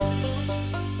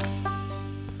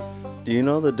Do you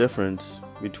know the difference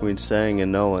between saying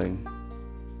and knowing?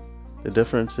 The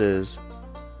difference is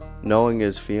knowing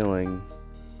is feeling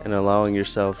and allowing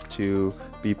yourself to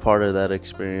be part of that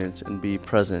experience and be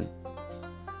present.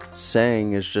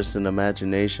 Saying is just an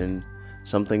imagination,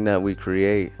 something that we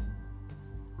create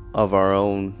of our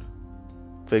own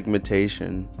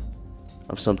figmentation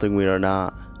of something we are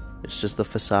not. It's just the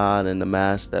facade and the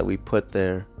mask that we put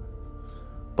there.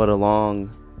 But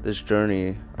along this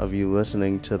journey of you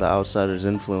listening to the outsider's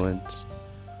influence,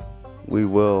 we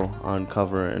will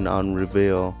uncover and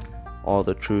unreveal all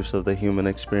the truths of the human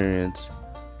experience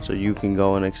so you can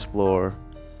go and explore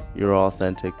your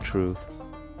authentic truth.